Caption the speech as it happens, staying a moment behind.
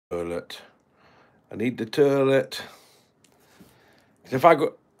toilet. I need the toilet. If I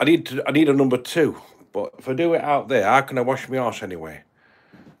go, I need a number 2. But if I do it out there, how can I wash my arse anyway?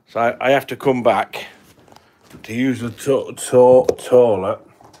 So I have to come back to use the toilet so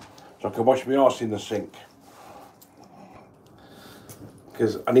I can wash my arse in the sink.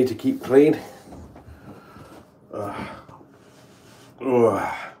 Because I need to keep clean.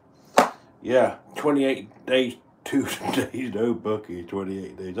 Yeah, 28 days, 2 days, no bucket,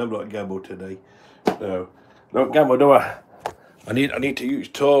 28 days. I'm not gamble today. No, don't gamble, do I? I need to use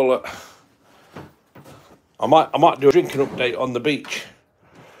toilet. I might do a drinking update on the beach.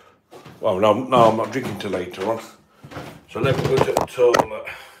 Well, no, I'm not drinking till later on. So let me go to the toilet.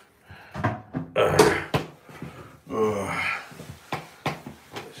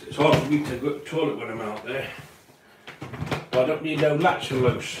 It's hard for me to go to the toilet when I'm out there. But I don't need no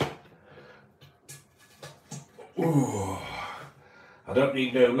lactulose. I don't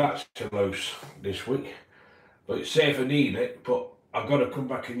need no lactulose this week. But it's safe I need it, but I've got to come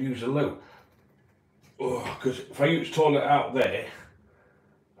back and use a loo. Because if I use toilet out there,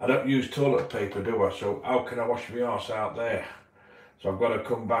 I don't use toilet paper, do I? So how can I wash my arse out there? So I've got to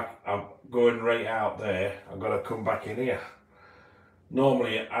come back. I'm going right out there. I've got to come back in here.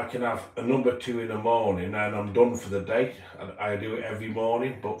 Normally I can have a number 2 in the morning and I'm done for the day. I do it every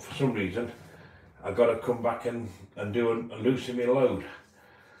morning, but for some reason I've got to come back and loosen my load.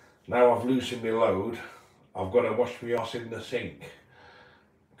 Now I've loosened my load, I've got to wash my arse in the sink.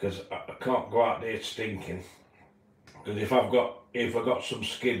 Because I can't go out there stinking. Because if I've got some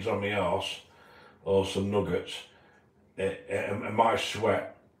skids on my arse or some nuggets, and my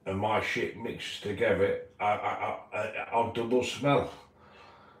sweat and my shit mixed together, I'll double smell.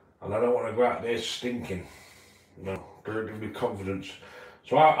 And I don't want to go out there stinking. No, don't give me confidence.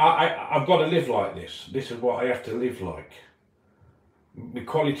 So I've got to live like this. This is what I have to live like. My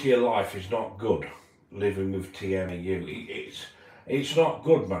quality of life is not good living with TMAU. It's not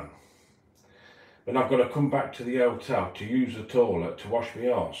good, man. But I've got to come back to the hotel to use the toilet to wash my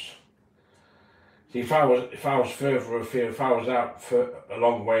arse. See, if I was further afield, if I was out for a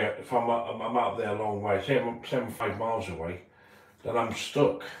long way, if I'm out there a long way, say I'm 75 miles away, then I'm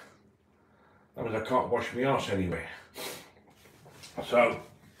stuck. That means I can't wash my arse anyway. So,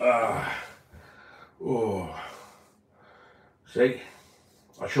 see,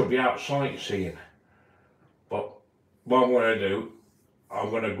 I should be out sightseeing. But what I'm going to do, I'm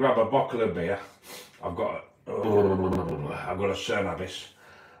going to grab a bottle of beer. I've got a seasideMARK.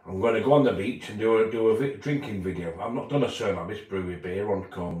 I'm going to go on the beach and do a drinking video. I've not done a seasideMARK brewery beer on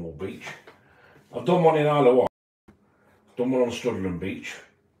Cornwall Beach. I've done one in Isle of Wight. I've done one on Studland Beach.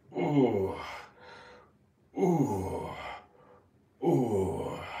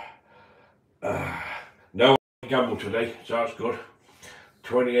 No gamble today, so that's good.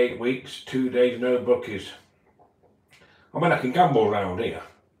 28 weeks, 2 days, no bookies. I mean, I can gamble around here.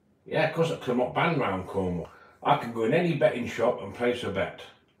 Yeah, of course, because I'm not banned round Cornwall. I can go in any betting shop and place a bet,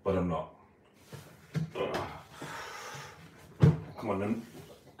 but I'm not. Come on then.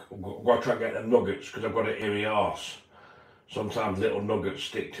 I've got to try and get the nuggets because I've got an hairy arse. Sometimes little nuggets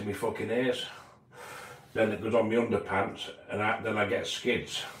stick to my fucking ears. Then it goes on my underpants and then I get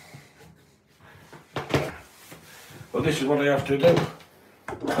skids. But this is what I have to do.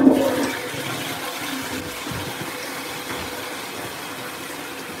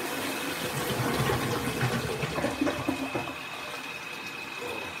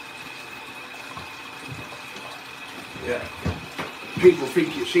 Yeah. People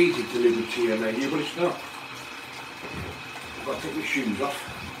think it's easy to live with TMAU, but it's not. I've got to take my shoes off.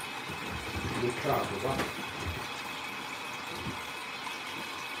 My car's with that.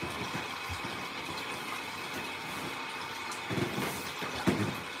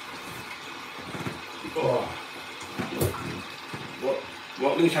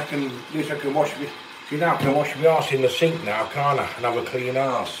 Well, at least I can wash me. See, now I can wash my arse in the sink now, can't I? And have a clean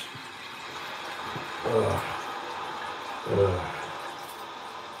arse.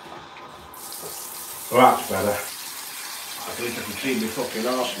 Well, that's better. At least I can clean my fucking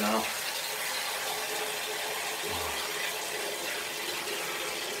arse now.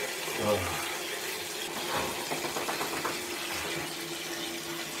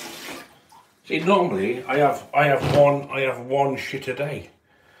 See, normally I have one shit a day,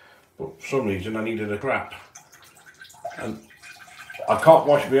 but for some reason I needed a crap, and I can't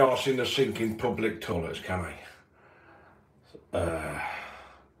wash my arse in the sink in public toilets, can I?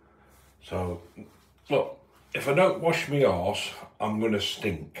 So look, if I don't wash my arse, I'm gonna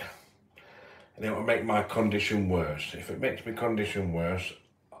stink, and it will make my condition worse. If it makes my condition worse,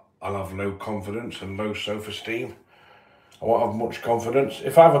 I'll have low confidence and low self-esteem. I won't have much confidence.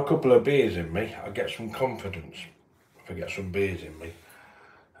 If I have a couple of beers in me, I get some confidence. If I get some beers in me.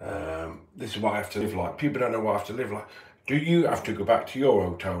 This is what I have to live like. People don't know what I have to live like. Do you have to go back to your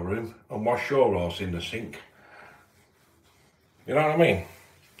hotel room and wash your arse in the sink? You know what I mean?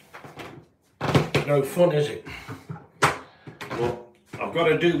 No fun, is it? But I've got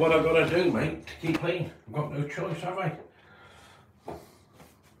to do what I've got to do, mate, to keep clean. I've got no choice, have I?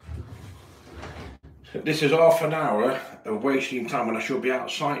 This is half an hour of wasting time when I should be out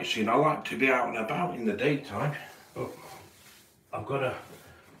sightseeing. I like to be out and about in the daytime, but I've got to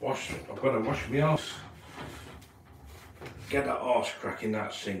wash my arse. Get that arse crack in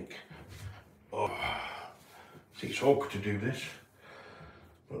that sink. Oh, see, it's awkward to do this,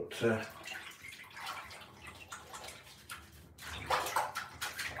 but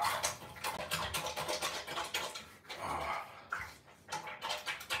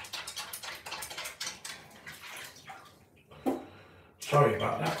sorry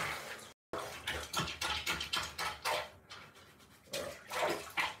about that.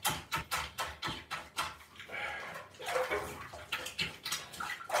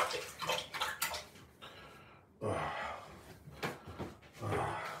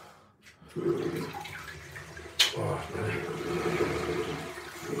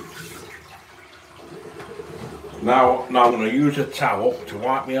 Now I'm going to use a towel to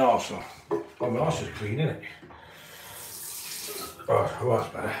wipe my arse off. Oh, my arse is clean, isn't it? Oh, that's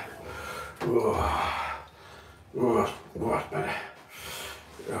better. Oh, that's better.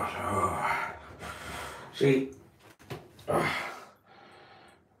 Oh. See,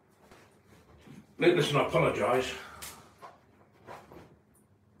 listen, I apologise.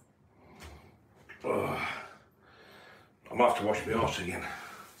 I'm going to have to wash my arse again.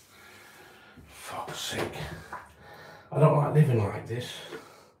 Fuck's sake. I don't like living like this.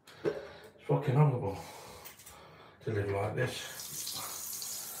 It's fucking horrible to live like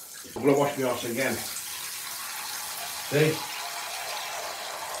this. I'm going to wash my arse again. See?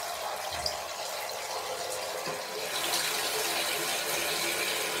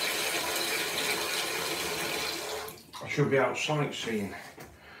 I should be out sightseeing.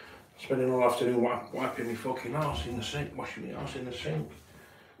 Spending all afternoon wiping my fucking arse in the sink, washing my arse in the sink.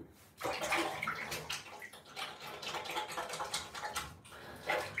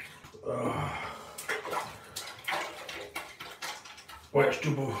 Well, it's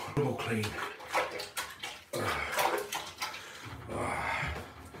double clean.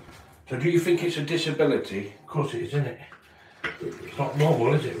 So do you think it's a disability? Of course it is, isn't it? It's not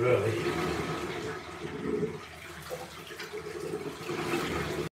normal, is it, really?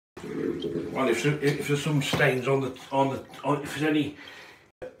 Well, if there's some stains if there's any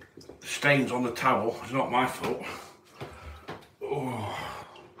stains on the towel, it's not my fault. Oh.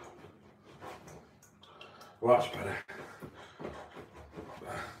 Well, that's better.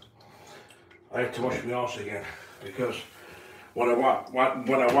 I had to wash my arse again because when I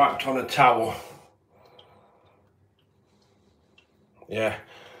wiped on a towel, yeah,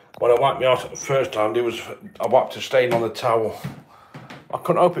 when I wiped my arse the first time, I wiped a stain on the towel. I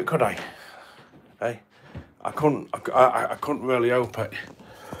couldn't open it, could I? Hey, I couldn't really open it.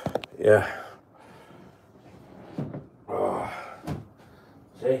 Yeah. Oh.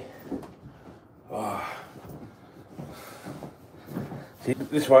 See? Oh. See,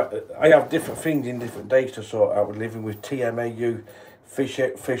 this is why I have different things in different days to sort out with living with TMAU,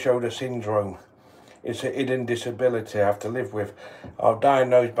 fish odour syndrome. It's a hidden disability I have to live with. I was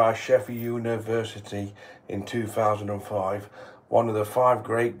diagnosed by Sheffield University in 2005. One of the 5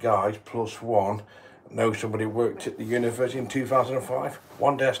 great guys plus one know somebody who worked at the university in 2005.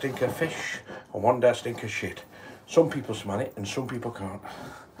 One day I stink of fish and one day I stink of shit. Some people smell it and some people can't.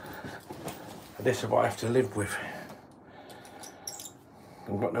 And this is what I have to live with.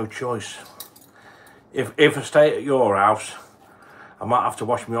 I've got no choice. If I stay at your house, I might have to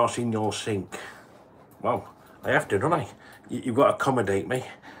wash my arse in your sink. Well, I have to, don't I? You've got to accommodate me.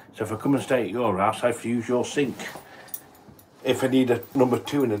 So if I come and stay at your house, I have to use your sink. If I need a number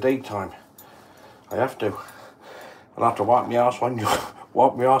 2 in the daytime, I have to. I'll have to wipe my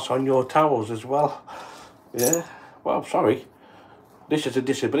arse on your towels as well. Yeah. Well, sorry. This is a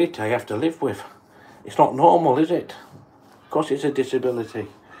disability I have to live with. It's not normal, is it? Of course it's a disability.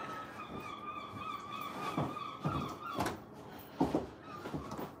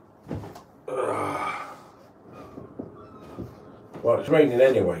 Well, it's raining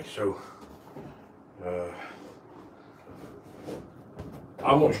anyway, so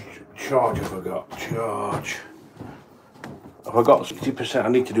how much charge have I got? Charge. If I got 60%, I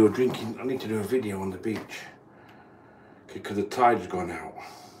need to do a video on the beach because the tide's gone out.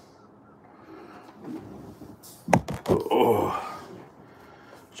 Oh. Oh.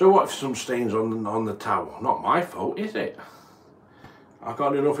 So what if some stains on the towel? Not my fault, is it? I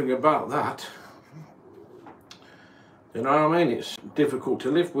can't do nothing about that. You know what I mean? It's difficult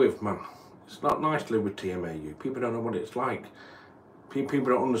to live with, man. It's not nice to live with TMAU. People don't know what it's like. People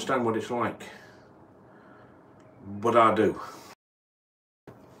don't understand what it's like. But I do.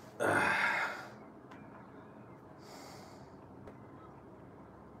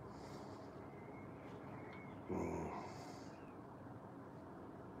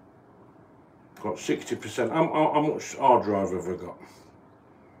 Got 60%. How much hard drive have I got?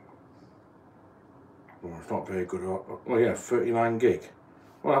 Well, it's not very good. Oh yeah, 39 gig.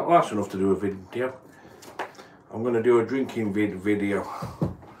 Well, that's enough to do a video. I'm going to do a drinking video.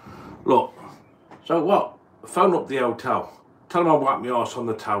 Look, so what? Phone up the hotel. Tell them I wipe my arse on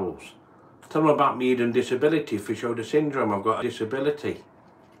the towels. Tell them about me hidden disability, fish shoulder syndrome. I've got a disability.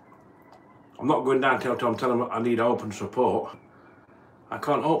 I'm not going down to the hotel and telling them I need help and support. I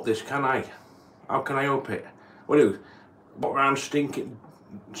can't help this, can I? How can I help it? What do? Walk around stinking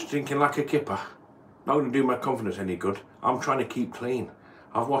like a kipper? Not going to do my confidence any good. I'm trying to keep clean.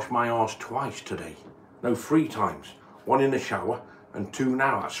 I've washed my arse twice today. No, 3 times. 1 in the shower and 2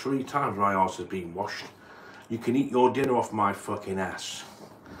 now. That's 3 times my arse has been washed. You can eat your dinner off my fucking ass.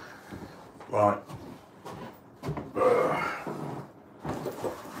 Right.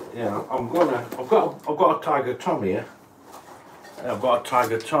 Yeah, I've got a Tiger Tom here. I've got a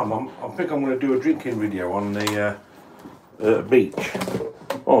Tiger Tom. I think I'm going to do a drinking video on the beach.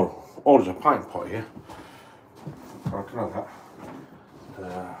 Oh, there's a pint pot here. I can have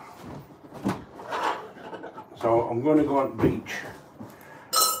that. So I'm going to go on the beach.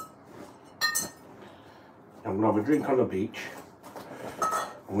 I'm going to have a drink on the beach.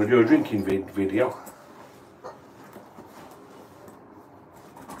 I'm going to do a drinking video.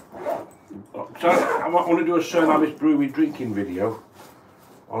 So I want to do a Sir Alice Brewery drinking video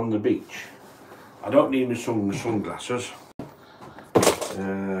on the beach. I don't need my sunglasses.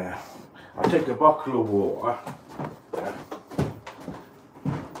 I take a bottle of water.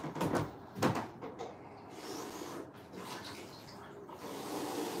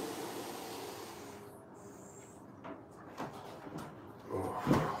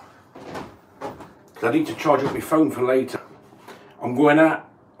 I need to charge up my phone for later. I'm going out.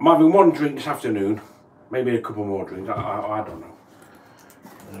 I'm having 1 drink this afternoon, maybe a couple more drinks. I don't know.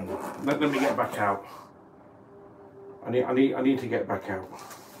 Let me get back out. I need to get back out.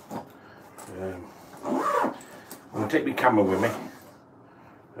 I'm gonna take my camera with me.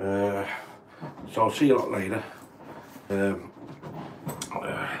 So I'll see you a lot later.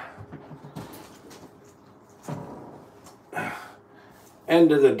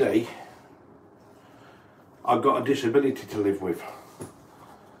 End of the day, I've got a disability to live with.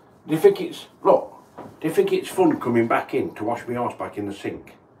 Do you think it's fun coming back in to wash my arse back in the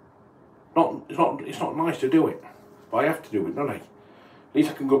sink? It's not nice to do it, but I have to do it, don't I? At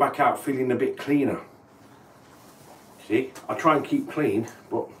least I can go back out feeling a bit cleaner. See, I try and keep clean,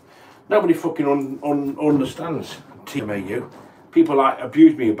 but nobody fucking understands TMAU. People like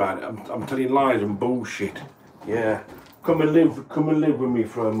abuse me about it. I'm telling lies and bullshit. Yeah, come and live with me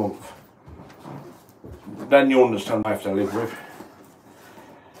for a month. Then you understand I have to live with.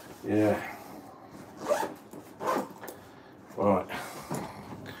 Yeah. Right.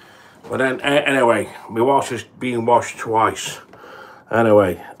 But then, anyway, my wash is being washed twice.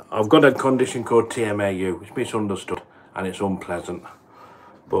 Anyway, I've got a condition called TMAU. It's misunderstood and it's unpleasant.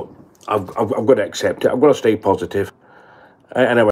 But I've got to accept it. I've got to stay positive. Anyway.